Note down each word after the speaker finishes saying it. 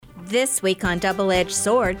This week on Double-Edged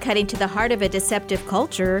Sword, cutting to the heart of a deceptive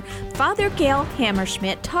culture, Father Gail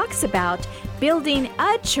Hammerschmidt talks about building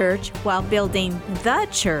a church while building the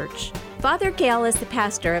church. Father Gail is the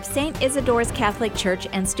pastor of St. Isidore's Catholic Church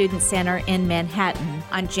and Student Center in Manhattan.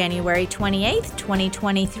 On January 28,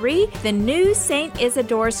 2023, the new St.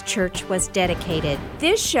 Isidore's Church was dedicated.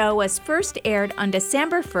 This show was first aired on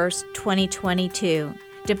December 1st, 2022.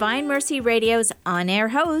 Divine Mercy Radio's on-air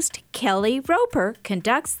host, Kelly Roper,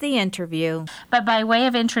 conducts the interview. But by way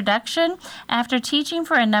of introduction, after teaching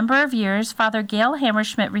for a number of years, Father Gail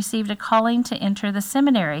Hammerschmidt received a calling to enter the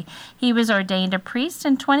seminary. He was ordained a priest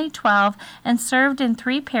in 2012 and served in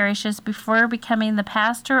 3 parishes before becoming the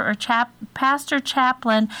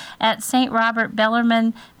pastor-chaplain at St. Robert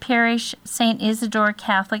Bellarmine Parish, St. Isidore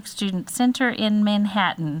Catholic Student Center in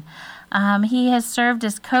Manhattan. He has served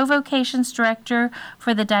as co-vocations director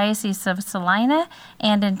for the Diocese of Salina,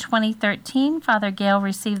 and in 2013, Father Gail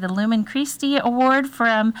received the Lumen Christi Award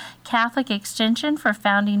from Catholic Extension for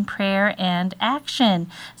founding prayer and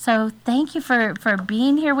action. So thank you for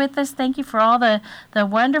being here with us. Thank you for all the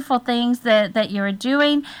wonderful things that you're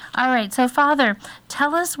doing. All right, so Father,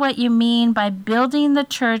 tell us what you mean by building the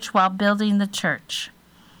church while building the church.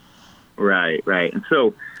 Right. And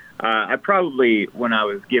so I probably, when I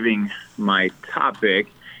was giving my topic,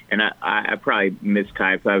 and I probably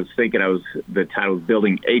mistyped. I was thinking the title was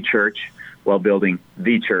Building a Church while Building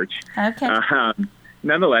the Church. Okay.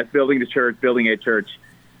 Nonetheless, building the church, building a church.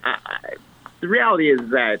 The reality is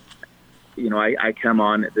that, I come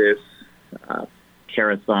on this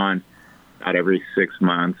Carathon about every 6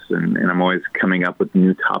 months, and I'm always coming up with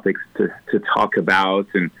new topics to talk about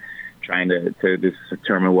and trying to just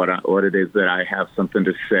determine what it is that I have something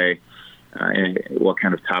to say, and what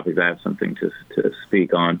kind of topics I have something to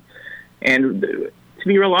speak on. And to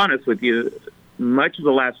be real honest with you, much of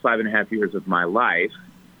the last 5.5 years of my life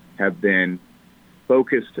have been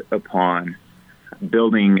focused upon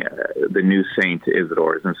building the new St.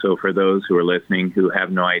 Isidore's. And so for those who are listening who have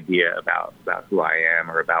no idea about who I am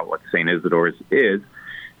or about what St. Isidore's is,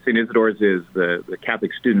 St. Isidore's is the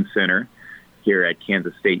Catholic Student Center here at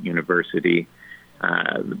Kansas State University,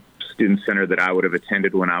 the student center that I would have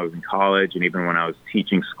attended when I was in college, and even when I was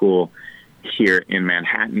teaching school here in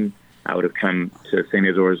Manhattan. I would have come to St.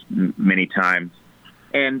 Isidore's many times,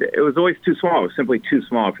 and it was always too small. It was simply too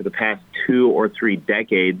small. For the past 2 or 3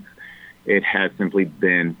 decades, it has simply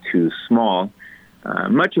been too small.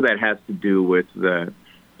 Much of that has to do with the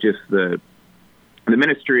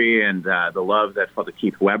ministry and the love that Father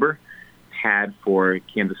Keith Weber had for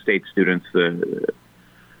Kansas State students. The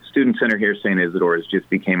student center here, St. Isidore's, just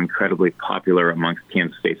became incredibly popular amongst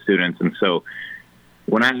Kansas State students. And so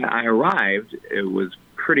when I arrived, it was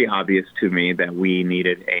pretty obvious to me that we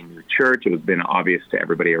needed a new church. It has been obvious to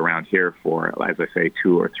everybody around here for, as I say,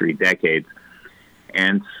 2 or 3 decades.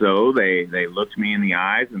 And so they looked me in the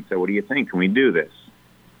eyes and said, "What do you think? Can we do this?"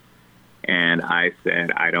 And I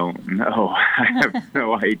said, "I don't know. I have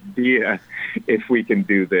no idea if we can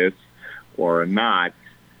do this or not,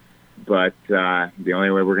 but the only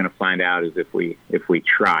way we're going to find out is if we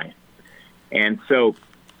try." And so,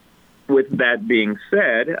 with that being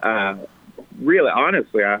said, really,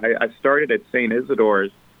 honestly, I started at St.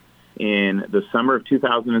 Isidore's in the summer of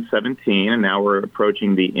 2017, and now we're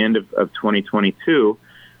approaching the end of 2022.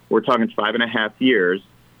 We're talking 5.5 years,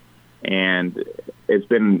 and it's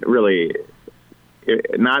been really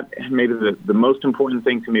not maybe the most important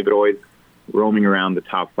thing to me, but always roaming around the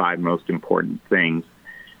top 5 most important things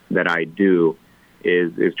that I do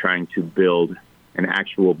is trying to build an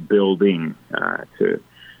actual building, to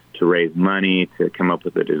raise money, to come up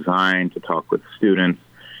with a design, to talk with students,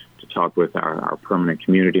 to talk with our permanent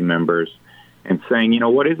community members, and saying,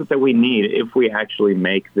 what is it that we need if we actually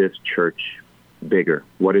make this church bigger?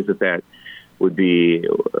 What is it that would be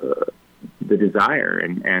the desire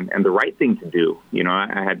and the right thing to do?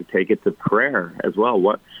 I had to take it to prayer as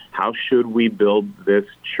well. How should we build this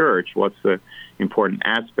church? What's the important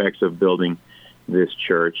aspects of building this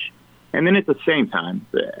church? And then at the same time,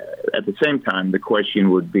 the question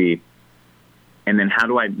would be, and then how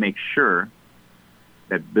do I make sure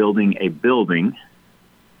that building a building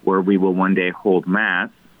where we will one day hold Mass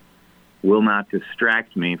will not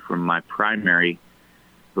distract me from my primary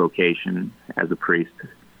vocation as a priest,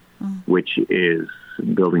 which is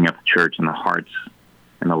building up the church in the hearts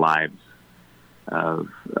and the lives of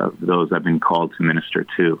those I've been called to minister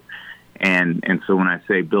to. And so when I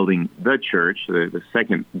say building the church, the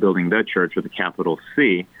second building the church with a capital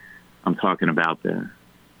C, I'm talking about the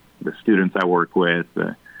students I work with,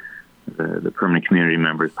 the permanent community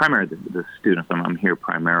members, primarily the students. I'm here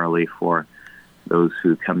primarily for those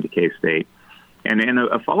who come to K-State. And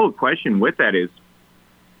a follow-up question with that is,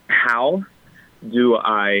 how do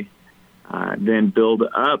I then build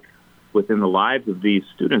up within the lives of these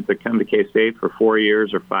students that come to K-State for 4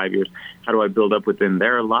 years or 5 years? How do I build up within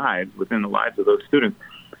their lives, within the lives of those students?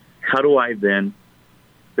 How do I then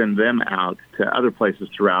send them out to other places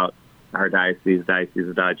throughout our Diocese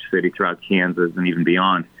of Dodge City, throughout Kansas, and even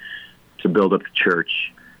beyond, to build up the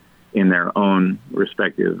church in their own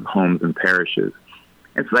respective homes and parishes?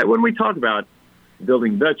 And so that when we talk about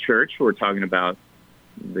building the church, we're talking about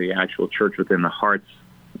the actual church within the hearts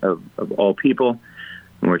of all people.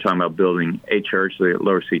 When we're talking about building a church, the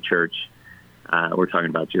Lower C Church, we're talking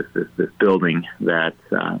about just this building that,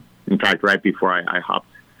 in fact, right before I hopped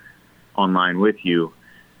online with you,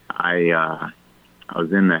 I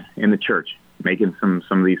was in the church making some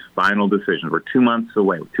of these final decisions. We're 2 months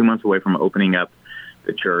away from opening up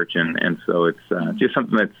the church, and so it's just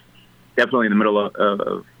something that's definitely in the middle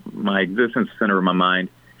of my existence, center of my mind,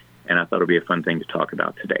 and I thought it would be a fun thing to talk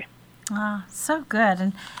about today. Ah, so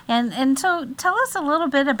good. And so tell us a little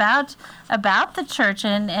bit about the church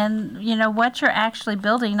and you know what you're actually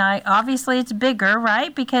building. Obviously it's bigger,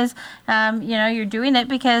 right? Because you know, you're doing it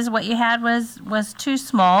because what you had was too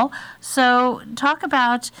small. So talk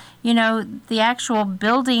about, you know, the actual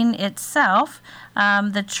building itself,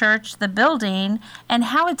 the church, the building, and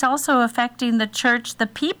how it's also affecting the church, the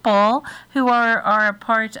people who are a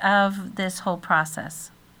part of this whole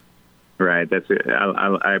process. Right. That's it.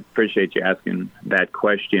 I appreciate you asking that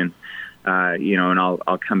question. You know, and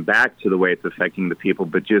I'll come back to the way it's affecting the people,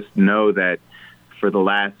 but just know that for the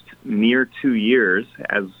last near 2 years,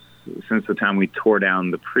 since the time we tore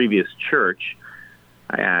down the previous church,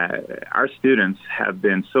 our students have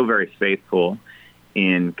been so very faithful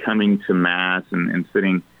in coming to Mass and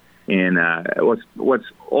sitting in what's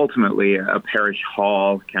ultimately a parish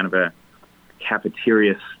hall, kind of a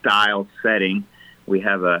cafeteria-style setting. We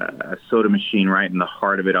have a soda machine right in the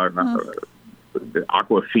heart of it, the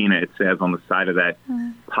Aquafina, it says on the side of that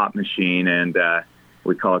pop machine, and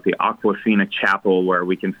we call it the Aquafina Chapel, where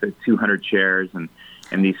we can fit 200 chairs, and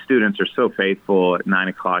these students are so faithful at 9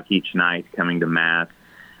 o'clock each night coming to Mass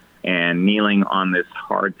and kneeling on this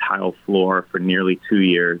hard tile floor for nearly 2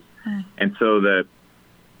 years. And so the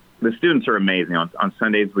students are amazing. On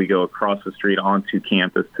Sundays, we go across the street onto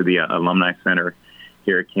campus to the Alumni Center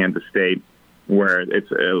here at Kansas State, where it's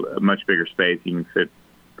a much bigger space. You can fit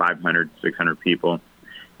 500, 600 people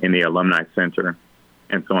in the Alumni Center.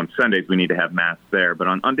 And so on Sundays, we need to have Mass there. But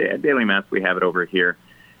on daily Mass, we have it over here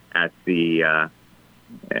at the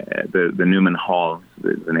Newman Hall,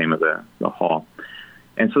 is the name of the hall.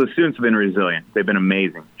 And so the students have been resilient. They've been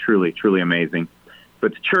amazing, truly, truly amazing.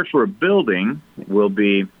 But the church we're building will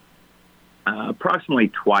be approximately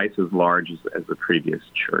twice as large as the previous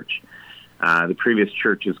church. The previous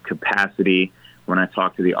church's capacity, when I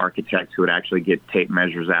talked to the architects who would actually get tape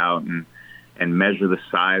measures out and measure the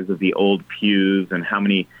size of the old pews and how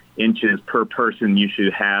many inches per person you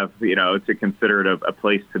should have, you know, to consider it a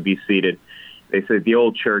place to be seated, they said the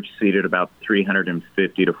old church seated about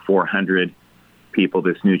 350 to 400 people.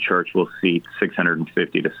 This new church will seat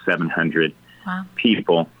 650 to 700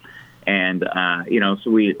 people. And, you know, so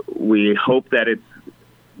we hope that it's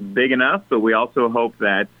big enough, but we also hope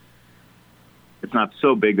that it's not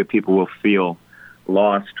so big that people will feel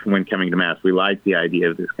lost when coming to Mass. We like the idea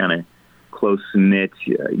of this kind of close-knit,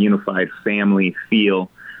 unified family feel,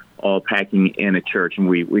 all packing in a church, and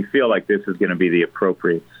we feel like this is going to be the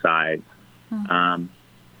appropriate size.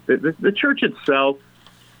 The church itself,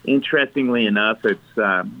 interestingly enough, it's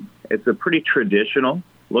a pretty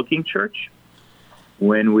traditional-looking church.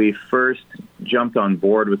 When we first jumped on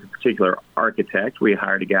board with a particular architect, we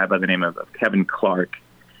hired a guy by the name of Kevin Clark.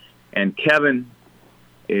 And Kevin,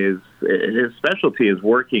 his specialty is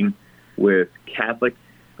working with Catholic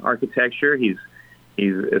architecture. He's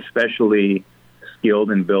especially skilled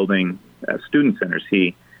in building student centers.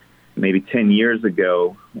 He, maybe 10 years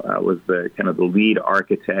ago, was the lead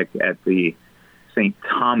architect at the St.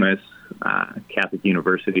 Thomas Catholic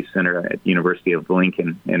University Center at the University of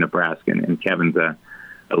Lincoln in Nebraska. And Kevin's a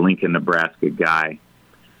Lincoln, Nebraska guy.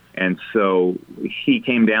 And so he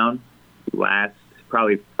came down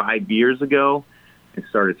probably 5 years ago and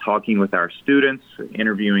started talking with our students,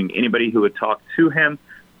 interviewing anybody who would talk to him,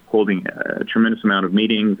 holding a tremendous amount of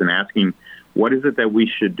meetings and asking, what is it that we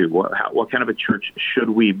should do? What kind of a church should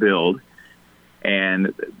we build?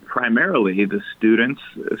 And primarily the students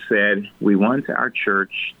said, we want our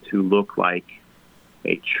church to look like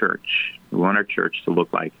a church. We want our church to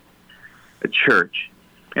look like a church.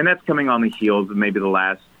 And that's coming on the heels of maybe the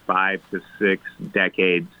last 5 to 6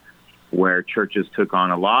 decades where churches took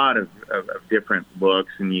on a lot of different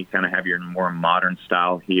looks, and you kind of have your more modern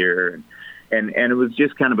style here. And it was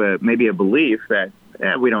just kind of maybe a belief that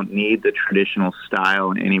we don't need the traditional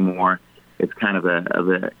style anymore. It's kind of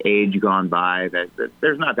an age gone by that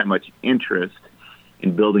there's not that much interest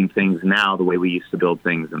in building things now the way we used to build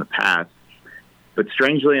things in the past. But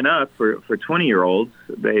strangely enough, for 20-year-olds,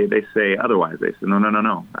 they say otherwise. They say,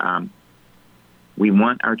 no. We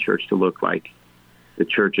want our church to look like the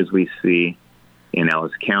churches we see in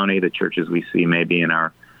Ellis County, the churches we see maybe in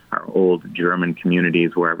our old German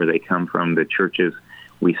communities, wherever they come from, the churches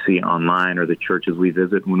we see online, or the churches we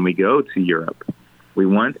visit when we go to Europe. We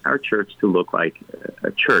want our church to look like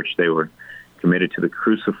a church. They were committed to the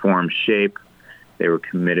cruciform shape. They were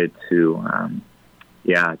committed to,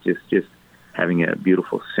 just having a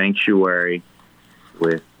beautiful sanctuary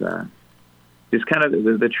with just kind of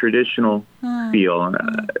the traditional feel,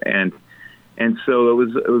 and so it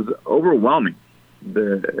was overwhelming.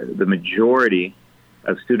 The majority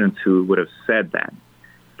of students who would have said that,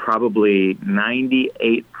 probably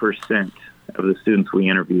 98% of the students we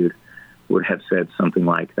interviewed would have said something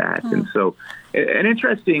like that. And so an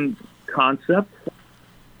interesting concept.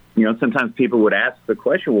 Sometimes people would ask the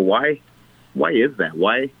question, well, why is that?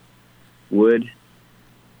 Why would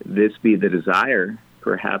this be the desire,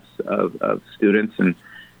 perhaps, of students?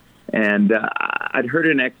 And I'd heard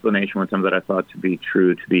an explanation one time that I thought to be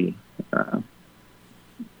true, to be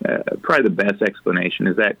probably the best explanation,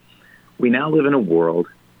 is that we now live in a world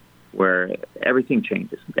where everything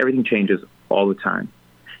changes. Everything changes all the time.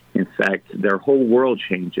 In fact, their whole world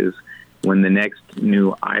changes when the next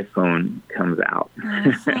new iPhone comes out.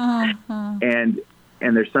 And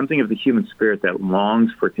there's something of the human spirit that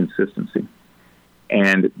longs for consistency.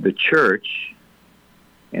 And the church,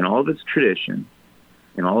 in all of its tradition,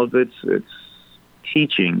 in all of its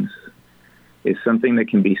teachings, is something that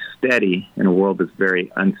can be steady in a world that's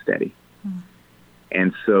very unsteady.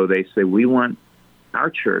 And so they say, we want our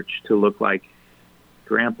church to look like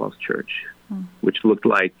Grandpa's church, which looked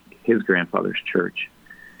like his grandfather's church,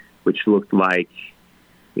 which looked like,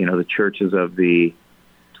 the churches of the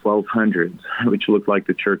 1200s, which looked like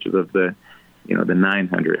the churches of the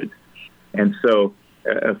 900s. And so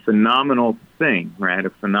a phenomenal thing, right? A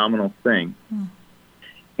phenomenal thing.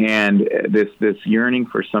 And this yearning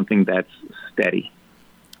for something that's steady,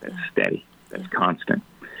 that's constant.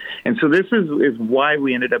 And so this is why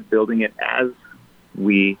we ended up building it as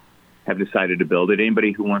we have decided to build it.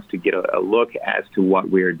 Anybody who wants to get a look as to what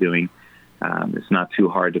we are doing, it's not too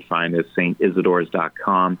hard to find at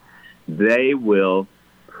StIsidores.com. They will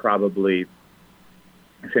probably,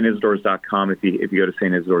 StIsidores.com, if you go to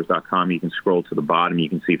StIsidores.com, you can scroll to the bottom. You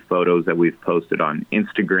can see photos that we've posted on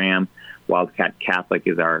Instagram. Wildcat Catholic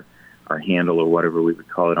is our handle, or whatever we would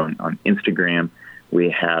call it, on Instagram. We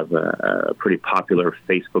have a pretty popular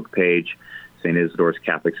Facebook page, St. Isidore's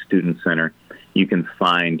Catholic Student Center. You can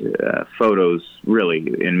find photos really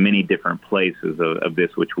in many different places of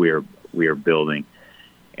this which we are building.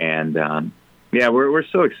 And we're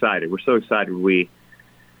so excited. We're so excited. We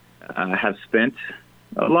have spent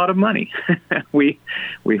a lot of money. we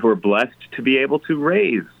were blessed to be able to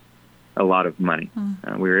raise a lot of money.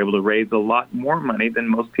 We were able to raise a lot more money than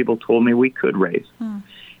most people told me we could raise.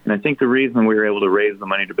 And I think the reason we were able to raise the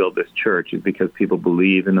money to build this church is because people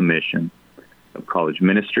believe in the mission of college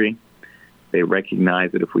ministry. They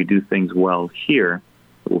recognize that if we do things well here,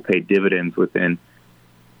 it will pay dividends within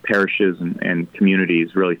parishes and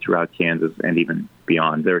communities really throughout Kansas and even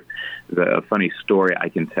beyond. There's a funny story I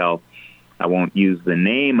can tell. I won't use the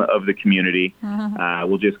name of the community.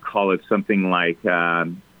 We'll just call it something like,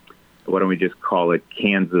 why don't we just call it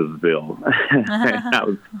Kansasville? I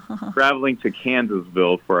was traveling to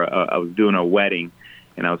Kansasville I was doing a wedding,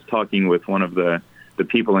 and I was talking with one of the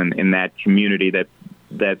people in that community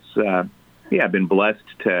that's been blessed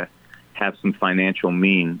to have some financial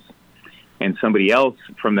means. And somebody else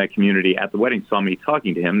from that community at the wedding saw me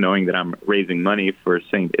talking to him, knowing that I'm raising money for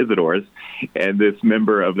St. Isidore's. And this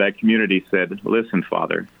member of that community said, "Listen,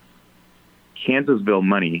 Father, Kansasville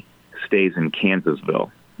money stays in Kansasville."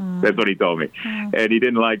 That's what he told me. And he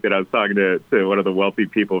didn't like that I was talking to one of the wealthy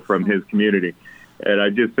people from his community. And I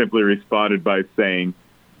just simply responded by saying,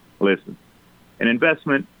 listen, an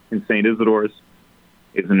investment in St. Isidore's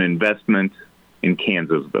is an investment in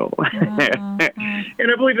Kansasville.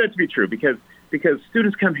 And I believe that to be true because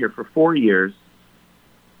students come here for 4 years,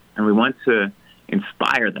 and we want to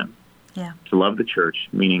inspire them to love the church,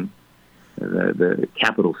 meaning the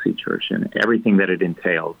capital C church and everything that it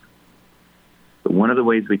entails. But one of the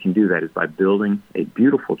ways we can do that is by building a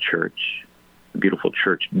beautiful church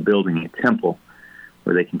building, a temple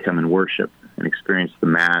where they can come and worship and experience the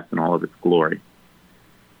Mass and all of its glory.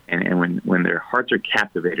 And when their hearts are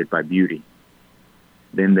captivated by beauty,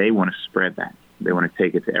 then they want to spread that. They want to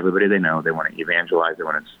take it to everybody they know. They want to evangelize. They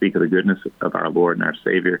want to speak of the goodness of our Lord and our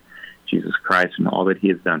Savior, Jesus Christ, and all that he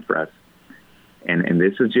has done for us. And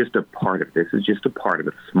this is just a part of it. This is just a part of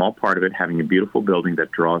it, a small part of it, having a beautiful building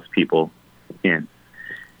that draws people in.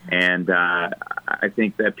 And I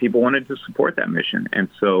think that people wanted to support that mission. And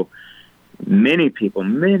so many people,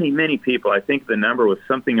 many people, I think the number was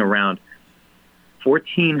something around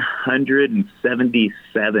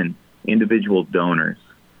 1,477 individual donors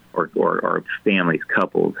or families,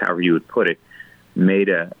 couples, however you would put it, made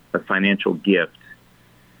a financial gift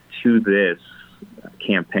to this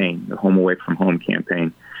campaign, the Home Away from Home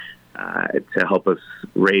campaign, to help us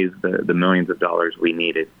raise the millions of dollars we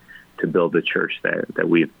needed to build the church that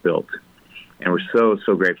we've built. And we're so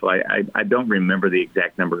grateful. I don't remember the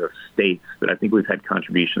exact number of states, but I think we've had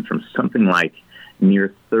contributions from something like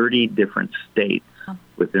near 30 different states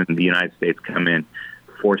within the United States come in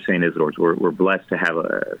for St. Isidore's. We're blessed to have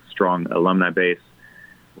a strong alumni base.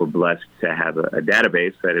 We're blessed to have a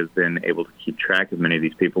database that has been able to keep track of many of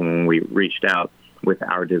these people. When we reached out with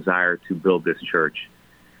our desire to build this church,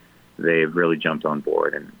 they've really jumped on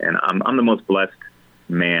board. And I'm the most blessed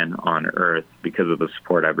man on earth because of the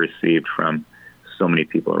support I've received from so many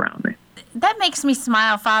people around me. That makes me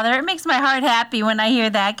smile, Father. It makes my heart happy when I hear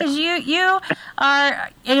that, because you are,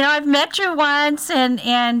 I've met you once, and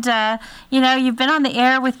you've been on the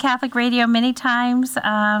air with Catholic Radio many times,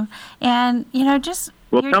 Well,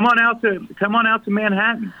 come on out to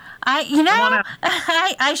Manhattan. I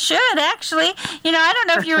should actually. I don't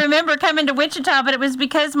know if you remember coming to Wichita, but it was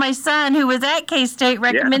because my son, who was at K-State,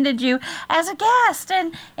 recommended you as a guest,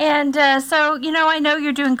 and so I know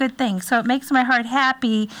you're doing good things. So it makes my heart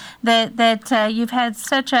happy that you've had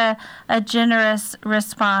such a generous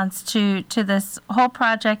response to this whole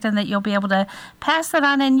project, and that you'll be able to pass that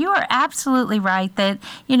on. And you are absolutely right that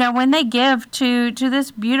when they give to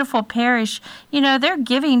this beautiful parish, they're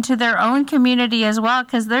giving to their own community as well,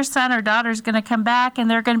 because their son or daughter is going to come back,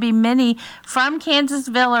 and there are going to be many from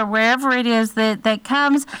Kansasville or wherever it is that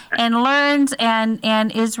comes and learns and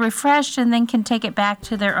is refreshed, and then can take it back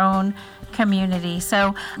to their own community.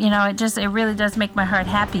 So, it really does make my heart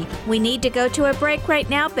happy. We need to go to a break right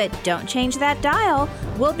now, but don't change that dial.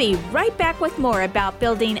 We'll be right back with more about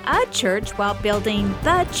building a church while building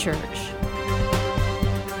the church.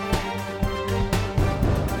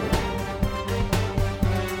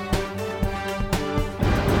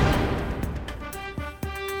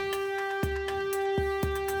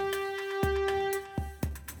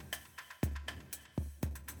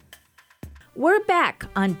 We're back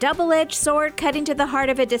on Double-Edged Sword, cutting to the heart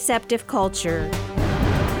of a deceptive culture.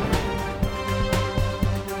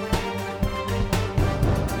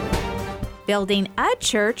 Building a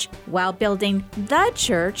church while building the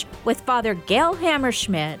church with Father Gail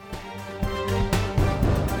Hammerschmidt.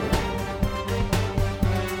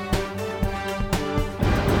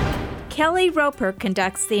 Kelly Roper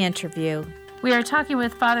conducts the interview. We are talking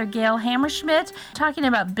with Father Gail Hammerschmidt, talking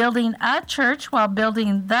about building a church while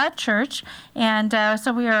building the church. And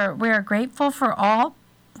so we are grateful for all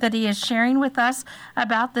that he is sharing with us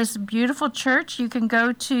about this beautiful church. You can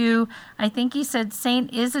go to, I think he said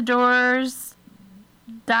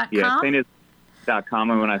StIsidores.com. Yeah,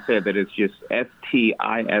 StIsidores.com. And when I say that, it's just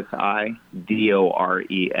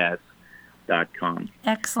StIsidores.com.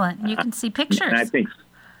 Excellent. You can see pictures. And I think...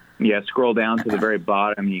 Yeah, scroll down to the very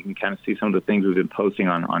bottom. You can kind of see some of the things we've been posting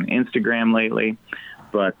on Instagram lately.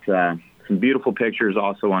 But some beautiful pictures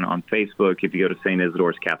also on Facebook if you go to St.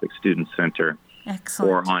 Isidore's Catholic Student Center.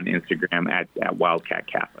 Excellent. Or on Instagram at Wildcat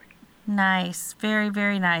Catholic. Nice. Very,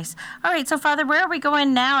 very nice. All right, so Father, where are we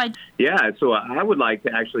going now? So I would like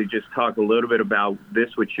to actually just talk a little bit about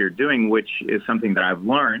this, which you're doing, which is something that I've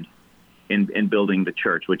learned in building the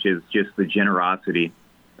church, which is just the generosity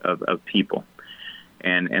of people.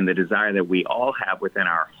 And the desire that we all have within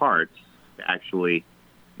our hearts to actually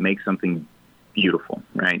make something beautiful,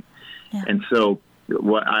 right? Yeah. And so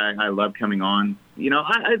what I love coming on,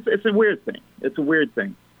 it's a weird thing. It's a weird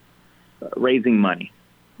thing, raising money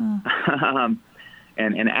and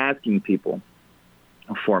asking people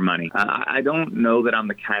for money. I don't know that I'm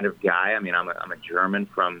the kind of guy. I mean, I'm a German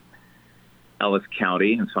from Ellis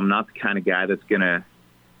County, and so I'm not the kind of guy that's going to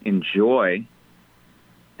enjoy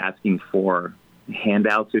asking for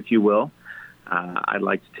handouts, if you will. I'd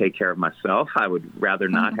like to take care of myself. I would rather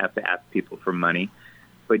not have to ask people for money.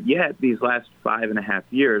 But yet, these last 5.5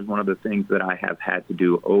 years, one of the things that I have had to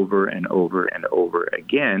do over and over and over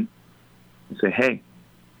again is say, hey,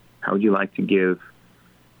 how would you like to give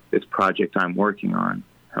this project I'm working on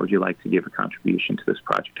How would you like to give a contribution to this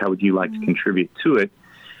project? How would you like to contribute to it?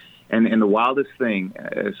 And the wildest thing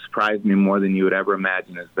surprised me more than you would ever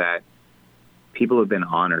imagine is that people have been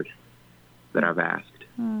honored that I've asked.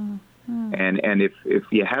 And if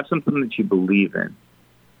you have something that you believe in,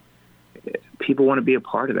 people want to be a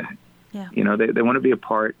part of that. Yeah. You know, they want to be a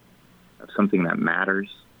part of something that matters.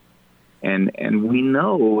 And we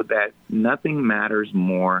know that nothing matters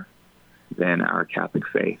more than our Catholic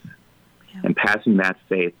faith and passing that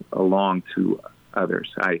faith along to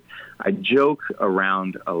others. I joke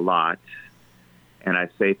around a lot, and I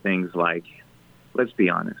say things like, let's be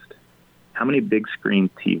honest, how many big screen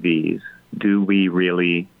TVs do we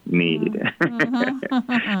really need?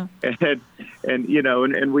 and you know,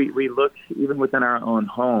 and we look even within our own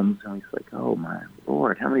homes, and it's like, oh my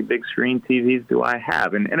Lord, how many big screen TVs do I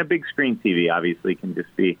have? And a big screen TV obviously can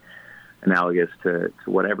just be analogous to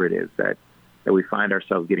whatever it is that we find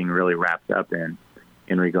ourselves getting really wrapped up in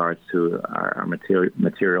regards to our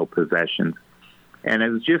material possessions. And it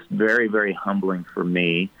was just very, very humbling for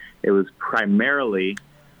me. It was primarily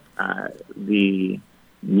the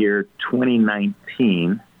year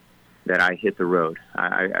 2019 that I hit the road.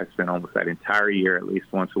 I spent almost that entire year, at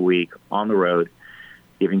least once a week, on the road,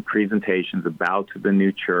 giving presentations about the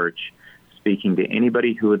new church, speaking to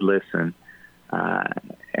anybody who would listen,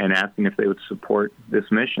 and asking if they would support this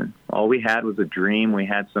mission. All we had was a dream. We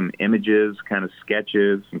had some images, kind of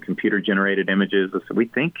sketches, some computer-generated images. So we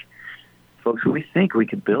think we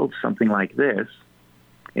could build something like this,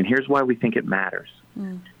 and here's why we think it matters.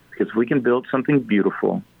 Because if we can build something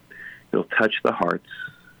beautiful, it'll touch the hearts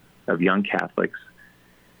of young Catholics.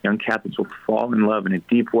 Young Catholics will fall in love in a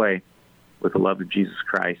deep way with the love of Jesus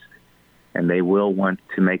Christ, and they will want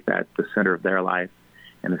to make that the center of their life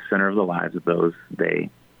and the center of the lives of those they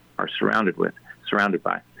are surrounded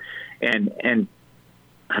by. And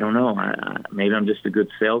I don't know, maybe I'm just a good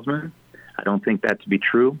salesman. I don't think that to be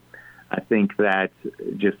true. I think that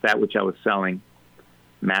just that which I was selling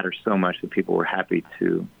matters so much that people were happy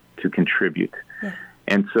to contribute. Yeah.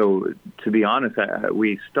 And so, to be honest, I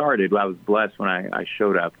was blessed when I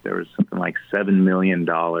showed up. There was something like $7 million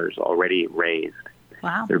already raised.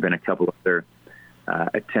 Wow. There have been a couple of other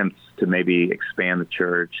attempts to maybe expand the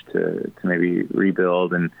church, to maybe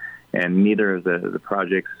rebuild, and neither of the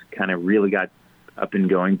projects kind of really got up and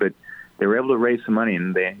going, but they were able to raise some money,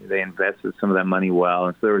 and they invested some of that money well.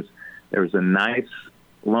 And so there was a nice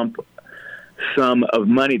lump sum of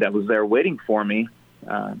money that was there waiting for me.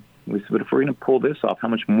 We said, but if we're going to pull this off, how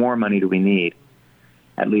much more money do we need?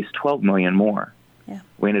 At least $12 million more. Yeah.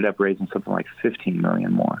 We ended up raising something like $15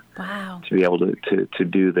 million more. Wow. To be able to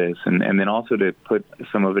do this, and then also to put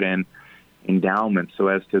some of it in endowment so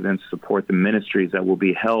as to then support the ministries that will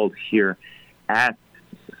be held here at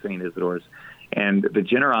St. Isidore's. And the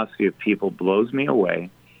generosity of people blows me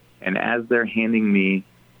away. And as they're handing me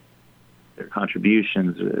their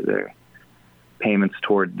contributions, their payments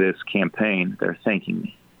toward this campaign, they're thanking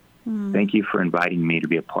me. Thank you for inviting me to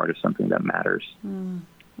be a part of something that matters.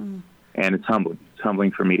 And it's humbling. It's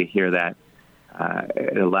humbling for me to hear that.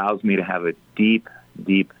 It allows me to have a deep,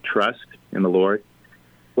 deep trust in the Lord.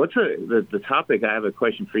 What's the topic? I have a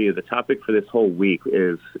question for you. The topic for this whole week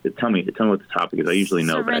is, tell me what the topic is. I usually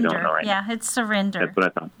know, surrender. But I don't know right now. Yeah, it's surrender. That's what I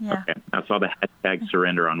thought. Yeah. Okay. I saw the hashtag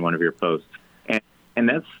surrender on one of your posts. And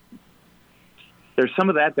there's some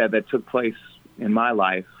of that took place in my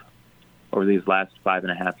life over these last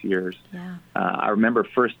 5.5 years. Yeah. I remember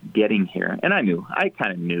first getting here, and I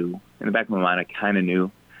kind of knew, in the back of my mind, I kind of knew,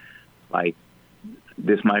 like,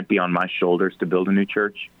 this might be on my shoulders to build a new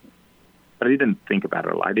church. But I didn't think about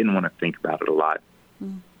it a lot. I didn't want to think about it a lot.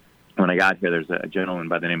 When I got here, there's a gentleman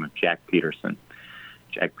by the name of Jack Peterson.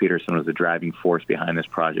 Jack Peterson was the driving force behind this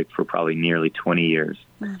project for probably nearly 20 years.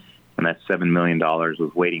 And that $7 million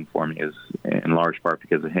was waiting for me, is in large part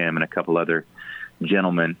because of him and a couple other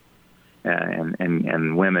gentlemen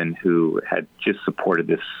and women who had just supported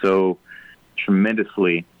this so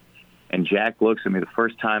tremendously. And Jack looks at me the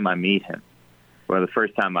first time I meet him. Well, the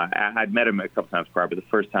first time I'd met him a couple times prior, but the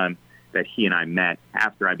first time that he and I met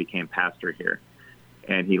after I became pastor here.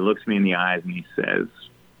 And he looks me in the eyes and he says,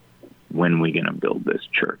 when are we going to build this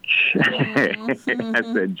church? I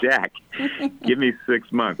said, Jack, give me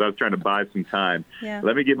 6 months. I was trying to buy some time. Yeah.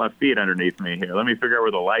 Let me get my feet underneath me here. Let me figure out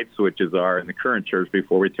where the light switches are in the current church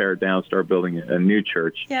before we tear it down and start building a new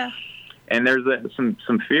church. Yeah. And there's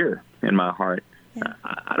some fear in my heart. Yeah.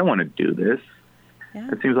 I don't want to do this.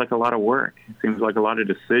 Yeah. It seems like a lot of work. It seems like a lot of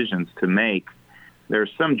decisions to make.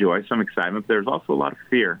 There's some joy, some excitement, but there's also a lot of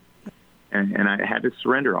fear. And I had to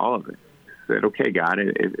surrender all of it. I said, okay, God,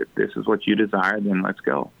 if this is what you desire, then let's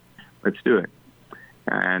go. Let's do it.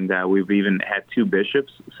 And we've even had 2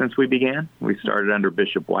 bishops since we began. We started under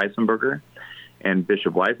Bishop Weisenberger, and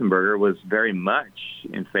Bishop Weisenberger was very much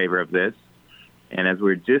in favor of this. And as we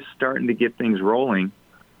were just starting to get things rolling,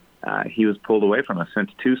 he was pulled away from us, sent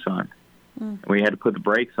to Tucson. We had to put the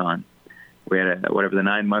brakes on. We had whatever the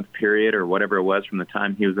 9-month period or whatever it was from the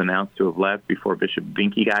time he was announced to have left before Bishop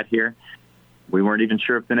Vinke got here. We weren't even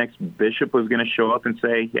sure if the next bishop was going to show up and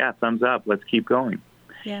say, yeah, thumbs up, let's keep going.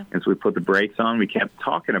 Yeah. And so we put the brakes on. We kept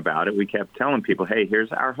talking about it. We kept telling people, hey,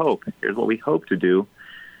 here's our hope. Here's what we hope to do.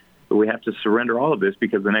 But we have to surrender all of this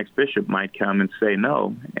because the next bishop might come and say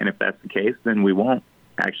no. And if that's the case, then we won't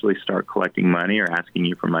actually start collecting money or asking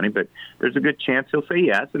you for money. But there's a good chance he'll say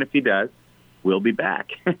yes. And if he does, we'll be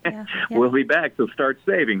back. We'll be back. So start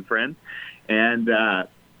saving, friends. And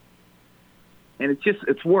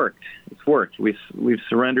it's worked. It's worked. We've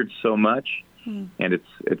surrendered so much, and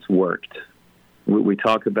it's worked. We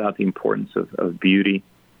talk about the importance of beauty,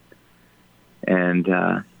 and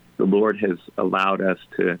the Lord has allowed us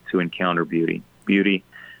to encounter beauty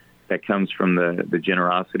that comes from the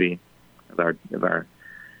generosity of our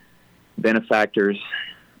benefactors,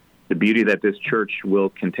 the beauty that this church will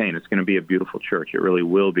contain. It's going to be a beautiful church. It really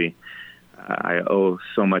will be. I owe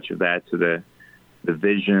so much of that to the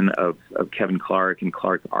vision of Kevin Clark and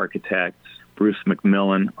Clark Architects, Bruce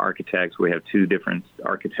McMillan Architects. We have 2 different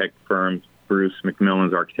architect firms. Bruce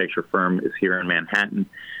McMillan's architecture firm is here in Manhattan,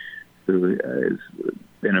 who has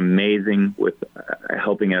been amazing with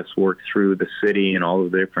helping us work through the city and all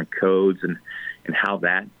of the different codes and how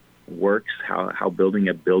that works, how building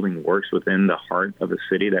a building works within the heart of a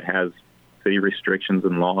city that has city restrictions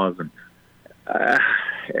and laws.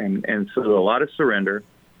 And so a lot of surrender,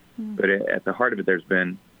 but at the heart of it, there's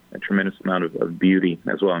been a tremendous amount of beauty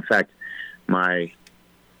as well. In fact, my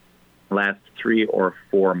last 3 or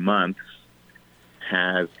 4 months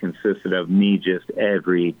has consisted of me just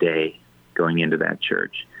every day going into that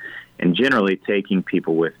church and generally taking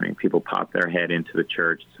people with me. People pop their head into the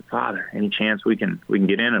church and say, Father, any chance we can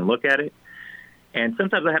get in and look at it? And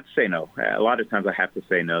sometimes I have to say no. A lot of times I have to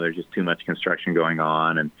say no. There's just too much construction going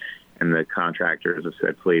on, and the contractors have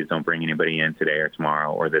said, please don't bring anybody in today or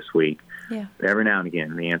tomorrow or this week. Yeah. But every now and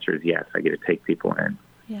again, the answer is yes. I get to take people in.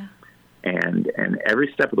 Yeah. And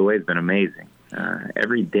every step of the way has been amazing.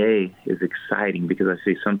 Every day is exciting because I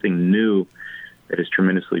see something new that is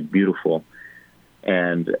tremendously beautiful.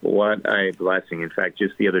 And what a blessing. In fact,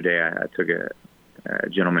 just the other day, I took a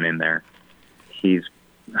gentleman in there. He's,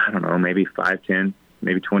 I don't know, maybe 5'10",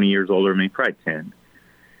 maybe 20 years older than me, probably 10.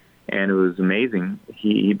 And it was amazing.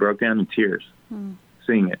 He broke down in tears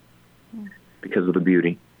seeing it because of the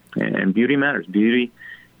beauty. And beauty matters. Beauty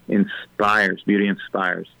inspires.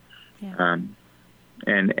 Yeah.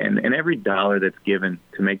 And every dollar that's given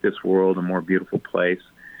to make this world a more beautiful place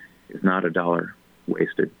is not a dollar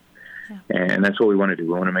wasted. Yeah. And that's what we want to do.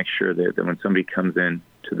 We want to make sure that when somebody comes in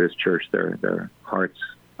to this church, their hearts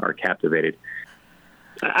are captivated.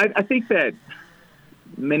 I think that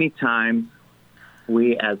many times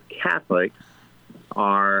we as Catholics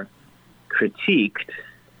are critiqued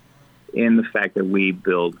in the fact that we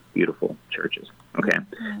build beautiful churches. Okay?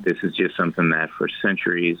 Mm-hmm. This is just something that for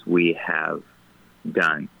centuries we have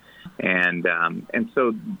done. And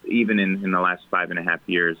so even in the last 5.5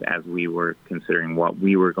 years, as we were considering what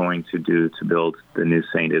we were going to do to build the new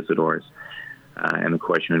St. Isidore's, and the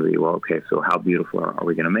question would be, well, okay, so how beautiful are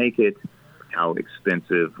we going to make it? How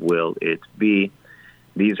expensive will it be?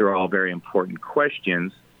 These are all very important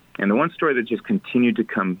questions. And the one story that just continued to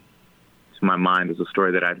come to my mind is a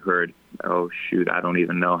story that I'd heard, I don't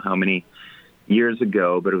even know how many years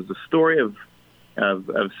ago, but it was a story of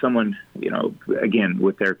someone, again,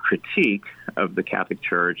 with their critique of the Catholic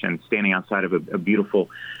Church and standing outside of a beautiful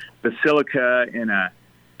basilica in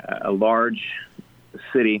a large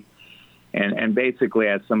city. And basically,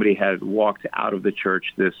 as somebody had walked out of the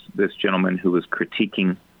church, this gentleman who was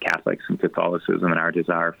critiquing Catholics and Catholicism and our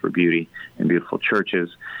desire for beauty and beautiful churches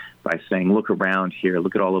by saying, look around here,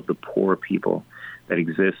 look at all of the poor people that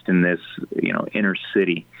exist in this, inner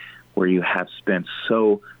city where you have spent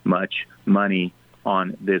so much money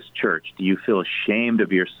on this church. Do you feel ashamed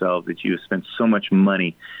of yourself that you have spent so much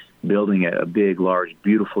money building a big, large,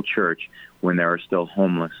 beautiful church when there are still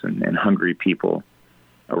homeless and hungry people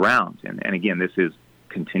around? And again, this is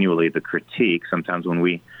continually the critique. Sometimes when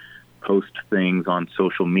we post things on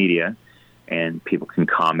social media and people can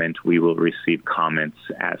comment, we will receive comments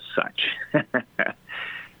as such.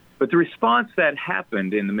 But the response that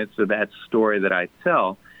happened in the midst of that story that I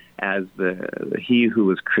tell, as he who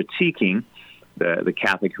was critiquing the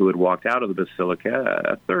Catholic who had walked out of the basilica,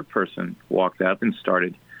 a third person walked up and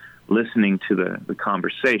started listening to the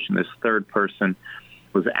conversation. This third person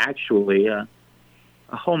was actually a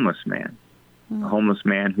homeless man. A homeless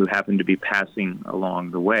man who happened to be passing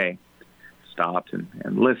along the way, stopped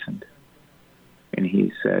and listened. And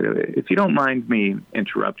he said, "If you don't mind me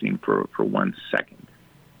interrupting for 1 second."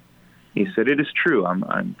 He said, "It is true,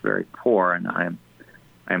 I'm very poor and I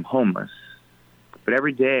am homeless. But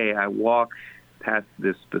every day I walk past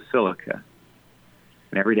this basilica.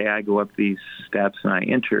 And every day I go up these steps and I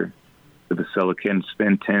enter the basilica and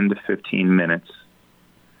spend 10 to 15 minutes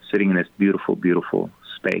sitting in this beautiful, beautiful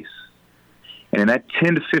space. And in that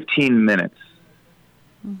 10 to 15 minutes,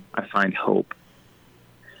 I find hope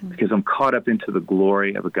because I'm caught up into the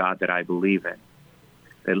glory of a God that I believe in,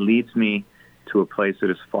 that leads me to a place that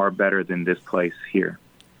is far better than this place here."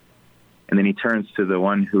 And then he turns to the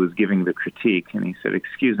one who was giving the critique, and he said,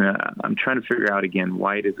 "Excuse me, I'm trying to figure out again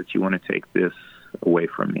why it is that you want to take this away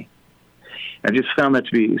from me." I just found that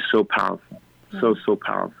to be so powerful, so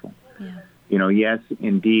powerful. Yeah. Yes,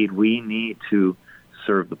 indeed, we need to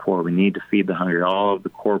serve the poor. We need to feed the hungry. All of the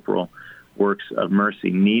corporal works of mercy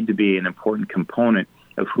need to be an important component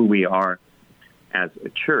of who we are as a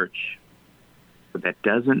church. But that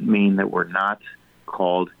doesn't mean that we're not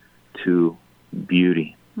called to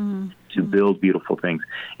beauty, to build beautiful things.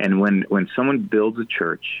 And when someone builds a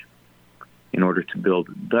church, in order to build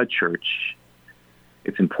the church,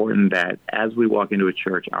 it's important that as we walk into a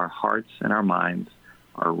church, our hearts and our minds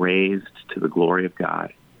are raised to the glory of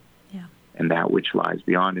God and that which lies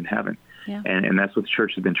beyond in heaven. Yeah. And that's what the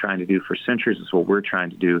church has been trying to do for centuries. It's what we're trying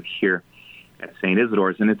to do here at St.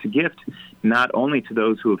 Isidore's. And it's a gift not only to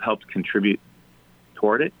those who have helped contribute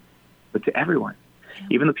toward it, but to everyone. Yeah.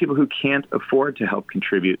 Even the people who can't afford to help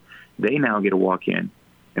contribute, they now get to walk in.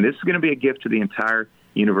 And this is going to be a gift to the entire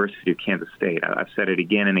University of Kansas State. I've said it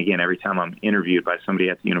again and again every time I'm interviewed by somebody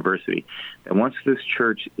at the university, that once this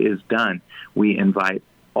church is done, we invite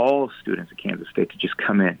all students at Kansas State to just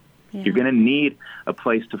come in. Yeah. You're going to need a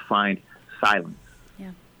place to find silence.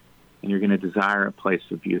 Yeah. And you're going to desire a place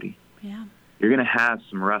of beauty. Yeah. You're going to have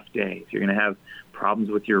some rough days. You're going to have problems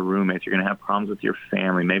with your roommates. You're going to have problems with your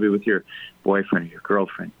family, maybe with your boyfriend or your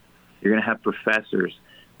girlfriend. You're going to have professors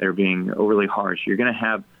that are being overly harsh. You're going to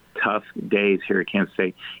have tough days here at Kansas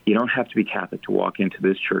State. You don't have to be Catholic to walk into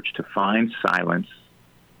this church to find silence,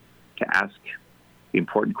 to ask the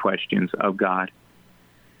important questions of God,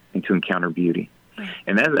 and to encounter beauty. Right.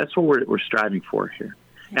 And that's what we're striving for here.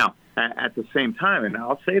 Yeah. Now, at the same time, and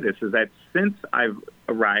I'll say this, is that since I've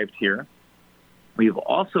arrived here, we've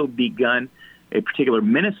also begun a particular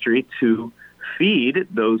ministry to feed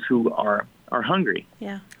those who are hungry.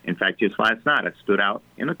 Yeah. In fact, just last night, I stood out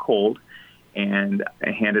in the cold and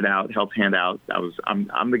helped hand out.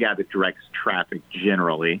 I'm the guy that directs traffic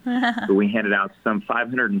generally, but we handed out some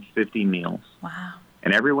 550 meals. Wow.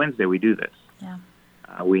 And every Wednesday we do this. Yeah.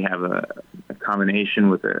 We have a combination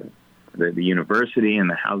with the university and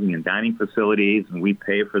the housing and dining facilities, and we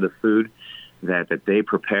pay for the food that they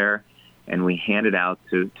prepare, and we hand it out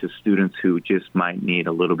to students who just might need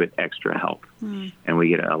a little bit extra help. And we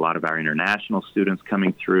get a lot of our international students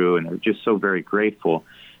coming through, and they're just so very grateful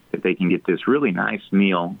that they can get this really nice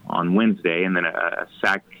meal on Wednesday and then a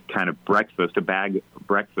sack kind of breakfast, a bag of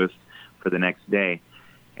breakfast for the next day,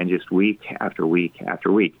 and just week after week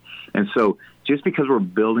after week. And so just because we're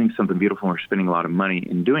building something beautiful and we're spending a lot of money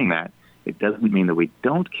in doing that, it doesn't mean that we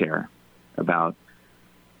don't care about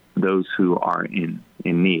those who are in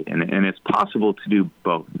need. And it's possible to do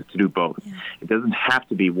both. Yeah. It doesn't have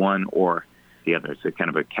to be one or the other. It's a kind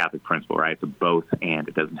of a Catholic principle, right? It's a both and.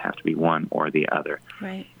 It doesn't have to be one or the other.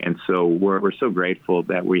 Right. And so we're so grateful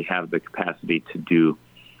that we have the capacity to do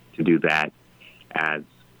that as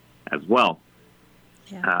well.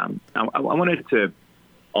 Yeah. I wanted to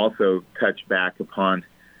also touch back upon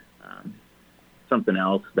something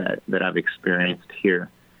else that I've experienced here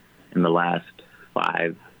in the last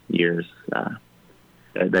 5 years.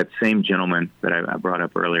 That same gentleman that I brought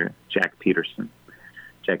up earlier, Jack Peterson.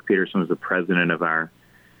 Jack Peterson was the president of our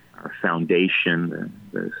foundation,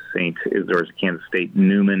 the St. Isidore's Kansas State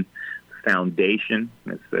Newman Foundation.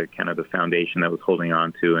 It's the kind of the foundation that was holding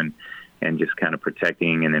on to and just kind of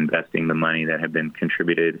protecting and investing the money that had been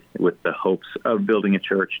contributed with the hopes of building a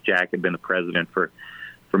church. Jack had been the president for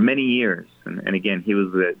many years. And again, he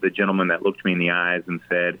was the gentleman that looked me in the eyes and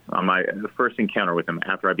said, on the first encounter with him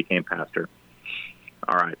after I became pastor,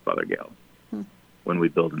 "All right, Father Gale, when we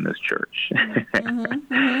build in this church."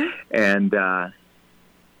 And an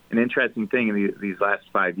interesting thing in these last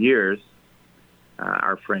 5 years,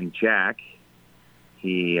 our friend Jack,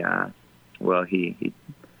 he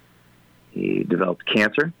developed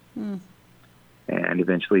cancer and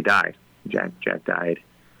eventually died. Jack died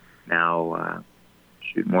now,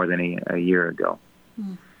 more than a year ago.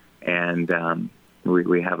 And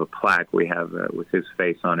we have a plaque. We have with his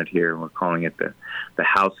face on it here, and we're calling it the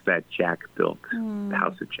house that Jack built, the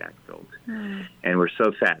house that Jack built. And we're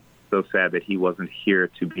so sad that he wasn't here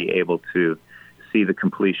to be able to see the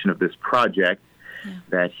completion of this project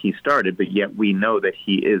that he started, but yet we know that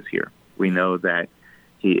he is here. We know that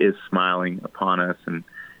he is smiling upon us, and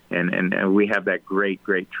we have that great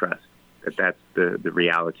trust that that's the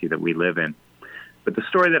reality that we live in. But the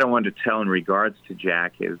story that I wanted to tell in regards to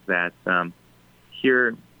Jack is that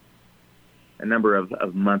here a number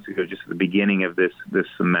of months ago, just at the beginning of this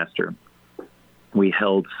semester, we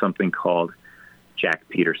held something called Jack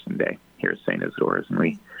Peterson Day here at St. Isidore's, and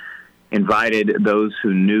we invited those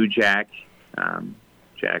who knew Jack.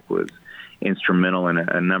 Jack was instrumental in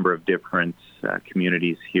a number of different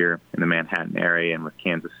communities here in the Manhattan area and with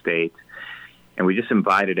Kansas State. And we just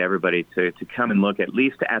invited everybody to come and look at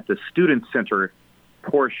least at the student center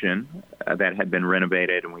portion that had been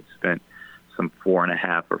renovated, and we spent some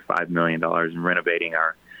 $4.5 or $5 million in renovating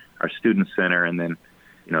our student center, and then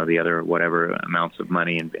the other whatever amounts of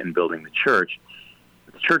money in building the church.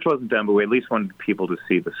 The church wasn't done, but we at least wanted people to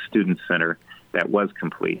see the student center that was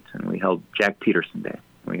complete, and we held Jack Peterson Day.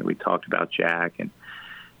 We talked about Jack,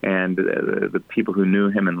 and the people who knew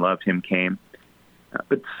him and loved him came,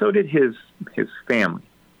 but so did his family.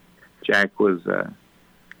 Jack was a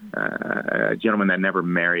gentleman that never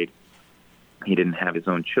married. He didn't have his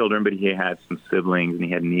own children, but he had some siblings, and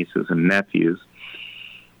he had nieces and nephews.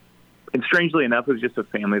 And strangely enough, it was just a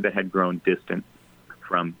family that had grown distant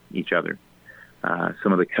from each other.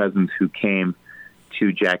 Some of the cousins who came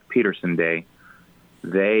to Jack Peterson Day,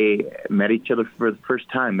 they met each other for the first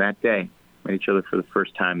time that day. And it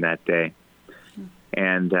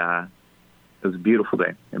was a beautiful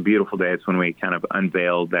day. It's when we kind of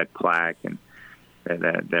unveiled that plaque and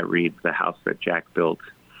that reads "The House That Jack Built."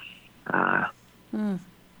 I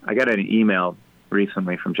got an email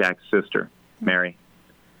recently from Jack's sister, Mary,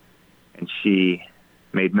 and she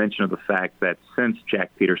made mention of the fact that since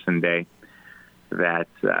Jack Peterson Day, that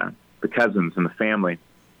the cousins and the family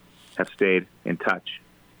have stayed in touch,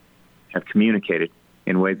 have communicated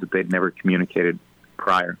in ways that they'd never communicated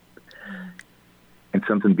prior. And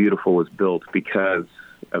something beautiful was built because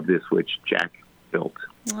of this which Jack built.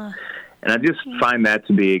 And I just find that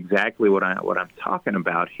to be exactly what I'm talking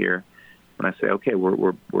about here when I say, okay,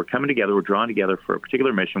 we're coming together, we're drawn together for a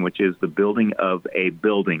particular mission, which is the building of a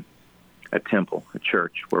building, a temple, a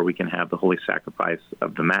church, where we can have the holy sacrifice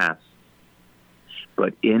of the Mass.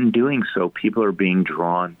 But in doing so, people are being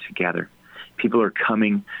drawn together. People are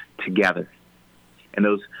coming together. And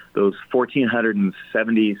those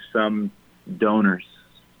 1,470 some donors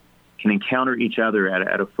can encounter each other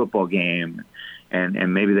at a football game,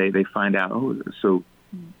 and maybe they find out, so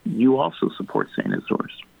you also support St.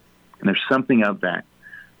 Isidore's. And there's something of that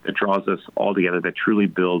draws us all together, that truly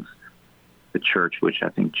builds the church, which I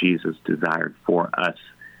think Jesus desired for us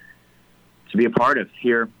to be a part of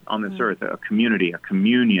here on this earth, a community, a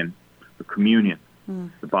communion,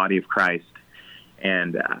 the body of Christ.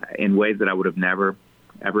 And in ways that I would have never,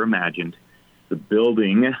 ever imagined, the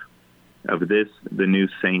building of the new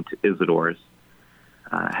St. Isidore's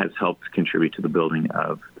has helped contribute to the building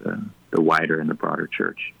of the wider and the broader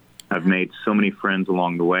church. I've made so many friends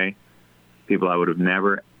along the way, people I would have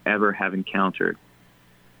never, ever have encountered.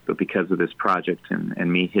 But because of this project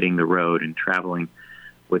and me hitting the road and traveling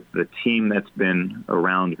with the team that's been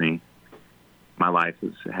around me, my life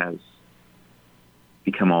has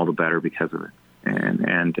become all the better because of it.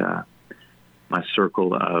 And my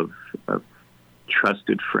circle of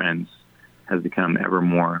trusted friends has become ever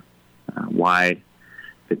more wide.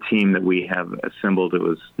 The team that we have assembled, it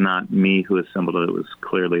was not me who assembled it. It was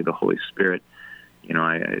clearly the Holy Spirit.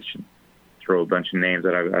 I should throw a bunch of names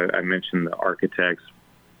that I mentioned, the architects,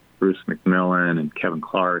 Bruce McMillan and Kevin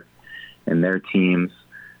Clark and their teams.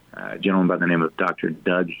 A gentleman by the name of Dr.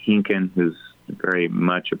 Doug Hinken, who's very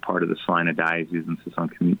much a part of the Salina Diocese and sits on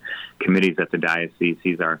committees at the diocese.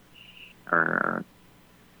 He's our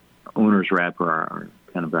owner's rep, or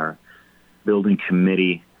our building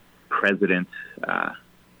committee president.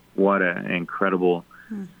 What an incredible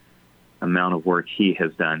amount of work he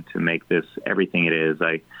has done to make this everything it is.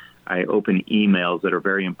 I open emails that are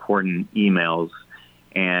very important emails,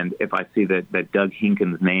 and if I see that Doug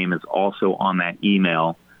Hinken's name is also on that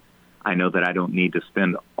email, I know that I don't need to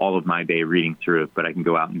spend all of my day reading through it, but I can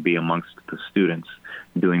go out and be amongst the students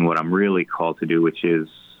doing what I'm really called to do, which is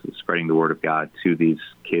spreading the word of God to these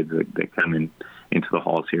kids that come into the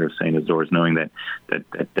halls here of St. Isidore's, knowing that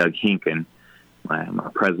Doug Hinken, my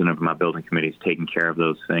president of my building committee, is taking care of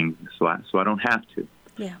those things, so I don't have to.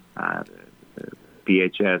 Yeah.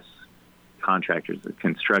 BHS contractors, a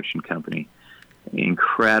construction company.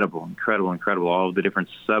 Incredible. All of the different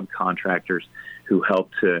subcontractors who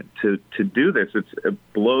help to do this.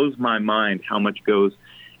 It blows my mind how much goes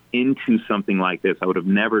into something like this. I would have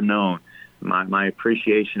never known. My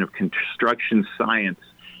appreciation of construction science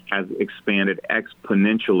has expanded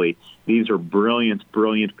exponentially. These are brilliant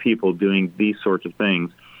people doing these sorts of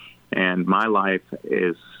things. And my life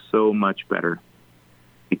is so much better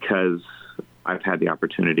because I've had the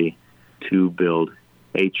opportunity to build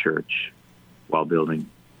a church while building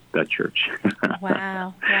the church.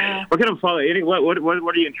 Wow. What kind of follow? What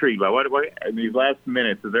are you intrigued by? What in these last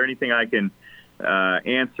minutes? Is there anything I can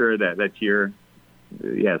answer that you're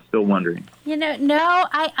still wondering? No,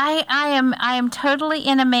 I am totally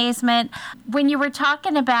in amazement. When you were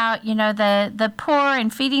talking about, the poor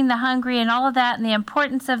and feeding the hungry and all of that and the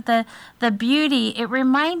importance of the beauty, it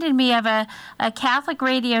reminded me of a Catholic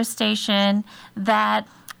radio station that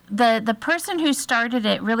the person who started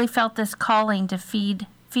it really felt this calling to feed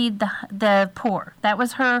the poor. That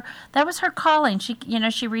was her calling.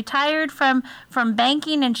 She retired from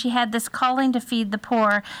banking, and she had this calling to feed the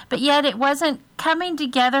poor, but yet it wasn't coming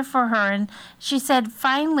together for her. And she said,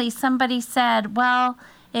 finally somebody said, well,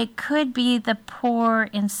 it could be the poor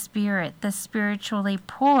in spirit, the spiritually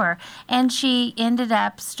poor. And she ended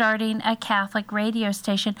up starting a Catholic radio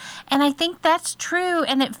station. And I think that's true,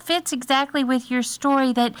 and it fits exactly with your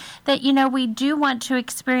story that we do want to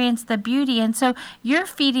experience the beauty. And so you're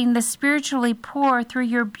feeding the spiritually poor through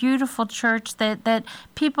your beautiful church that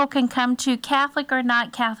people can come to, Catholic or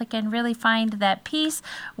not Catholic, and really find that peace.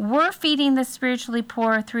 We're feeding the spiritually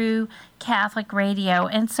poor through Catholic radio.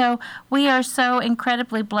 And so we are so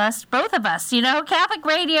incredibly blessed, both of us, Catholic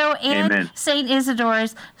radio and Amen. St.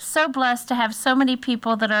 Isidore's, so blessed to have so many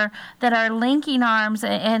people that are linking arms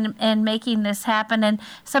and making this happen. And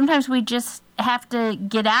sometimes we just have to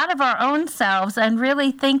get out of our own selves and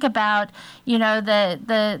really think about,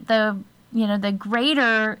 the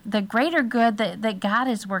greater good that God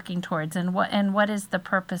is working towards, and what is the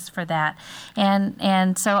purpose for that.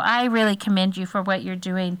 And so I really commend you for what you're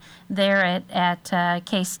doing there at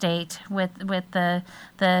K-State with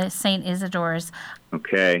the St. Isidore's.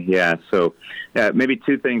 Okay, yeah. So maybe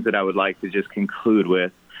two things that I would like to just conclude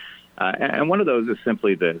with. And one of those is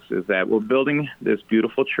simply this, is that we're building this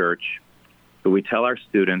beautiful church, but we tell our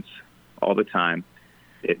students all the time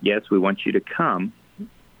that, yes, we want you to come,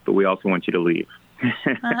 but we also want you to leave.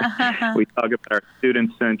 We talk about our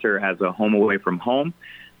student center as a home away from home,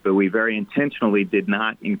 but we very intentionally did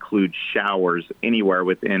not include showers anywhere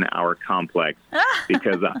within our complex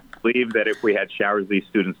because I believe that if we had showers, these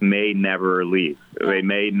students may never leave. They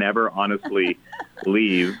may never honestly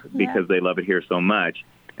leave because they love it here so much.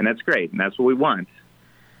 And that's great, and that's what we want.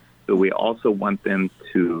 But we also want them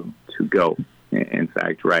to go. In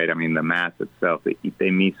fact, right, I mean, the Mass itself, the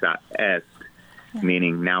Ite Missa Est,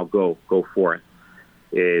 meaning now go forth,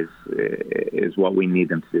 is what we need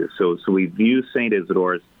them to do. So we view St.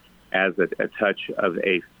 Isidore's as a touch of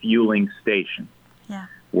a fueling station,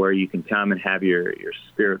 where you can come and have your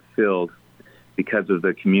spirit filled because of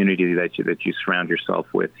the community that you surround yourself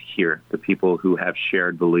with here, the people who have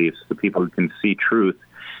shared beliefs, the people who can see truth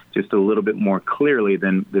just a little bit more clearly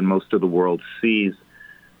than most of the world sees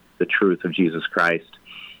the truth of Jesus Christ,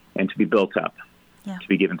 and to be built up, to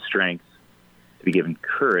be given strength, to be given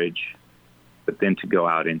courage, but then to go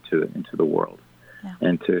out into the world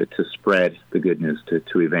and to spread the good news,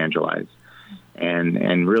 to evangelize,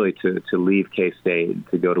 and really to leave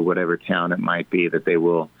K-State, to go to whatever town it might be that they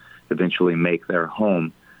will eventually make their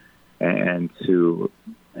home, and to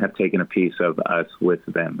have taken a piece of us with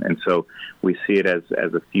them. And so we see it as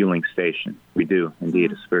a fueling station. We do,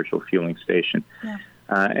 indeed, a spiritual fueling station.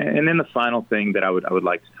 And then the final thing that I would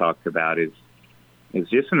like to talk about is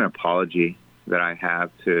just an apology that I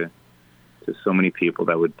have to so many people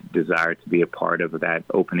that would desire to be a part of that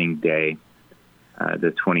opening day,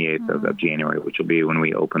 the 28th of January, which will be when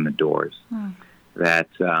we open the doors. That,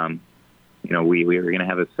 we are going to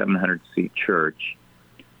have a 700-seat church,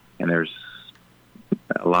 and there's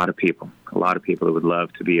a lot of people that would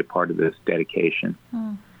love to be a part of this dedication.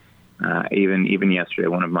 Even yesterday,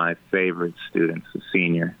 one of my favorite students, a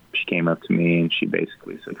senior, she came up to me and she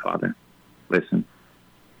basically said, "Father, listen,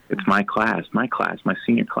 it's my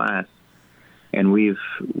senior class, and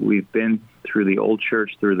we've been through the old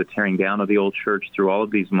church, through the tearing down of the old church, through all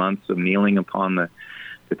of these months of kneeling upon the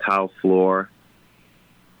tile floor.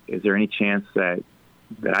 Is there any chance that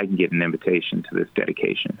I can get an invitation to this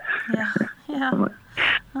dedication?"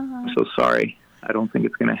 I'm so sorry. I don't think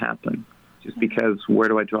it's going to happen. Just because, where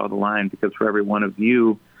do I draw the line? Because for every one of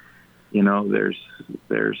you, there's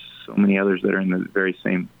so many others that are in the very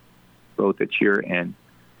same both at your end.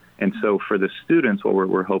 And so for the students, what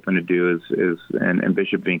we're hoping to do is and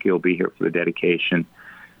Bishop Vinke will be here for the dedication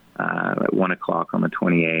at 1 o'clock on the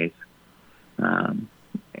 28th. And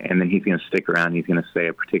then he's going to stick around. He's going to say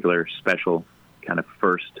a particular special kind of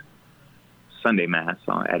first Sunday Mass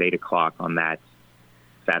at 8 o'clock on that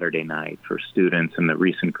Saturday night for students and the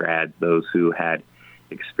recent grads, those who had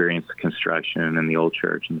experienced the construction in the old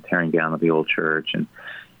church and the tearing down of the old church. And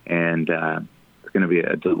it's going to be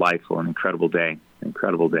a delightful and incredible day.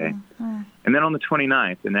 Mm-hmm. And then on the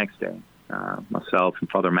 29th, the next day, myself and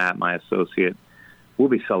Father Matt, my associate, we'll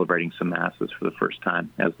be celebrating some Masses for the first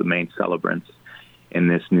time as the main celebrants in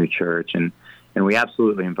this new church. And we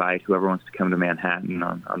absolutely invite whoever wants to come to Manhattan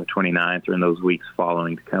on the 29th or in those weeks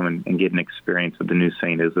following to come and get an experience of the new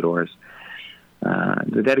St. Isidore's.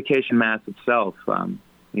 The dedication Mass itself,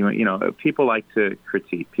 people like to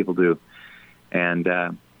critique. People do. And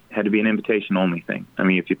had to be an invitation-only thing. I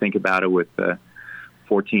mean, if you think about it with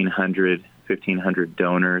 1,400, 1,500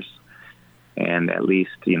 donors, and at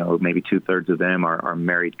least, maybe 2/3 of them are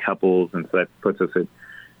married couples, and so that puts us at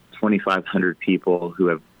 2,500 people who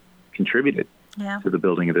have contributed to the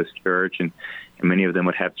building of this church, and many of them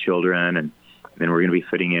would have children, and then we're going to be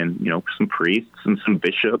fitting in, some priests and some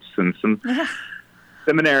bishops and some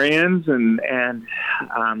seminarians, and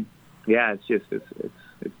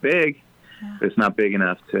it's big. Yeah. It's not big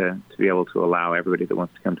enough to be able to allow everybody that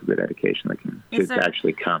wants to come to the dedication that can to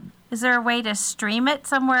actually come. Is there a way to stream it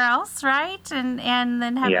somewhere else, right? And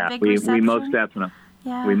then have a big reception? We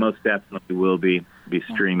most definitely will be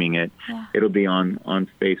streaming it. Yeah. It'll be on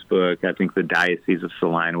Facebook. I think the Diocese of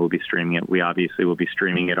Salina will be streaming it. We obviously will be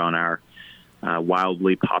streaming it on our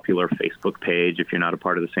wildly popular Facebook page. If you're not a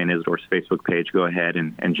part of the St. Isidore's Facebook page, go ahead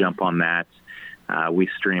and jump on that. We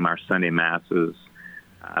stream our Sunday Masses.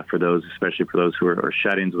 Especially for those who are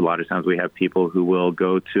shut-ins, a lot of times we have people who will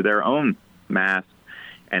go to their own Mass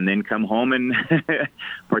and then come home and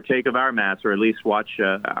partake of our Mass, or at least watch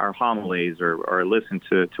our homilies or listen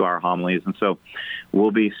to our homilies. And so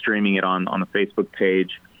we'll be streaming it on the Facebook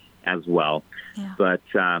page as well. Yeah. But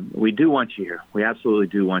we do want you here. We absolutely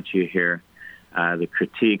do want you here. The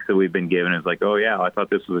critiques that we've been given is like, oh, yeah, I thought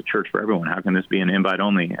this was a church for everyone. How can this be an invite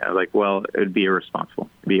only? Like, well, it would be irresponsible.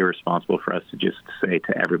 It would be irresponsible for us to just say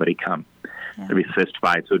to everybody, come. Yeah. There'd be fist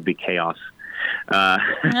fights. It would be chaos.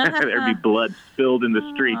 There'd be blood spilled in the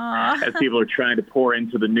streets as people are trying to pour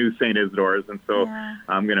into the new St. Isidore's. And so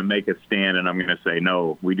I'm going to make a stand, and I'm going to say,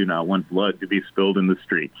 no, we do not want blood to be spilled in the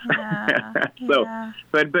streets. But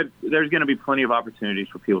there's going to be plenty of opportunities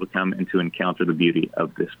for people to come and to encounter the beauty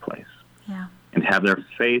of this place. Yeah. And have their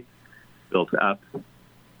faith built up so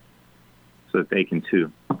that they can, too,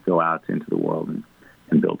 go out into the world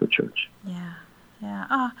and build a church. Yeah.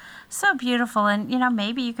 Oh, so beautiful. And,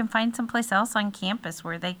 maybe you can find someplace else on campus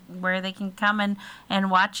where they can come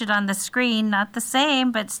and watch it on the screen. Not the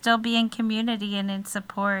same, but still be in community and in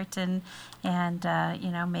support. And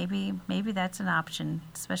maybe that's an option,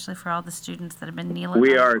 especially for all the students that have been kneeling on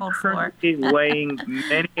the cold floor. We are currently weighing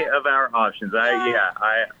many of our options.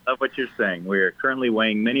 I love what you're saying. We are currently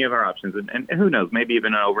weighing many of our options. And who knows, maybe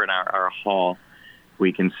even over in our hall,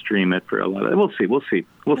 we can stream it for a lot of it. We'll see.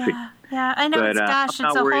 Yeah, I know. But, it's a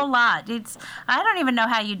whole lot. I don't even know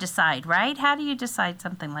how you decide, right? How do you decide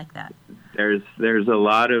something like that? There's a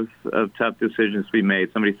lot of tough decisions to be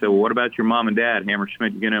made. Somebody said, well, what about your mom and dad?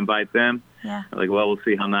 Hammerschmidt, you going to invite them? Yeah. I'm like, well, we'll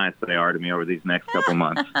see how nice they are to me over these next couple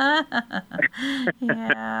months.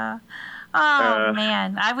 Yeah. Oh,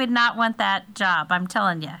 man, I would not want that job, I'm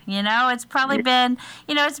telling you. It's probably been,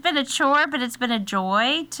 it's been a chore, but it's been a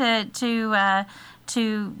joy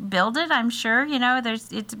to build it, I'm sure.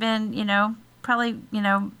 It's been, probably,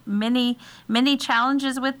 many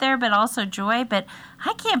challenges with there, but also joy. But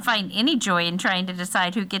I can't find any joy in trying to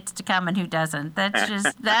decide who gets to come and who doesn't. That's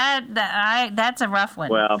just, that's a rough one.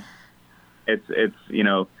 Well, it's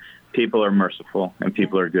people are merciful and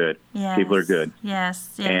people are good. Yes. People are good.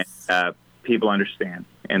 Yes. And people understand.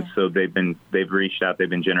 And so they've reached out, they've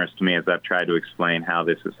been generous to me as I've tried to explain how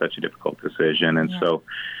this is such a difficult decision. And so,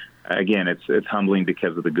 again, it's humbling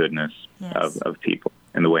because of the goodness of people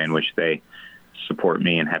and the way in which they support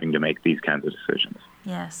me in having to make these kinds of decisions.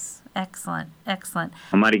 Yes. Excellent.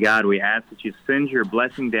 Almighty God, we ask that you send your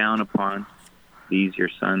blessing down upon these, your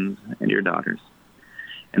sons and your daughters,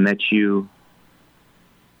 and that you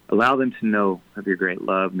allow them to know of your great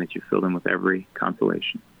love and that you fill them with every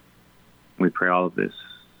consolation. We pray all of this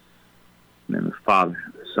in the name of the Father,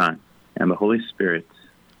 the Son, and the Holy Spirit.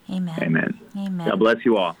 Amen. God bless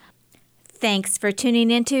you all. Thanks for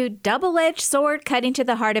tuning into Double-Edged Sword Cutting to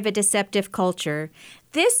the Heart of a Deceptive Culture.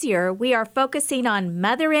 This year, we are focusing on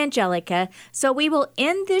Mother Angelica, so we will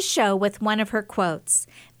end this show with one of her quotes.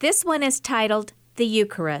 This one is titled, The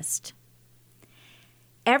Eucharist.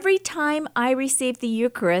 Every time I receive the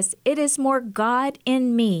Eucharist, it is more God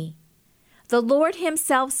in me. The Lord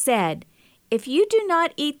himself said, if you do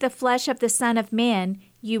not eat the flesh of the Son of Man,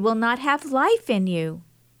 you will not have life in you.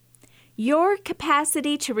 Your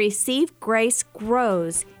capacity to receive grace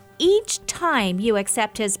grows each time you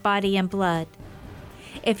accept his body and blood.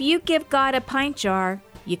 If you give God a pint jar,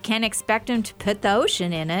 you can't expect him to put the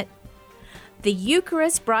ocean in it. The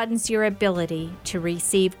Eucharist broadens your ability to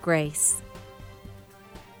receive grace.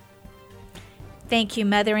 Thank you,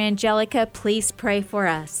 Mother Angelica. Please pray for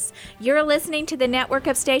us. You're listening to the network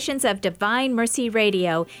of stations of Divine Mercy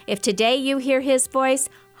Radio. If today you hear his voice,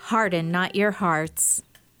 harden not your hearts.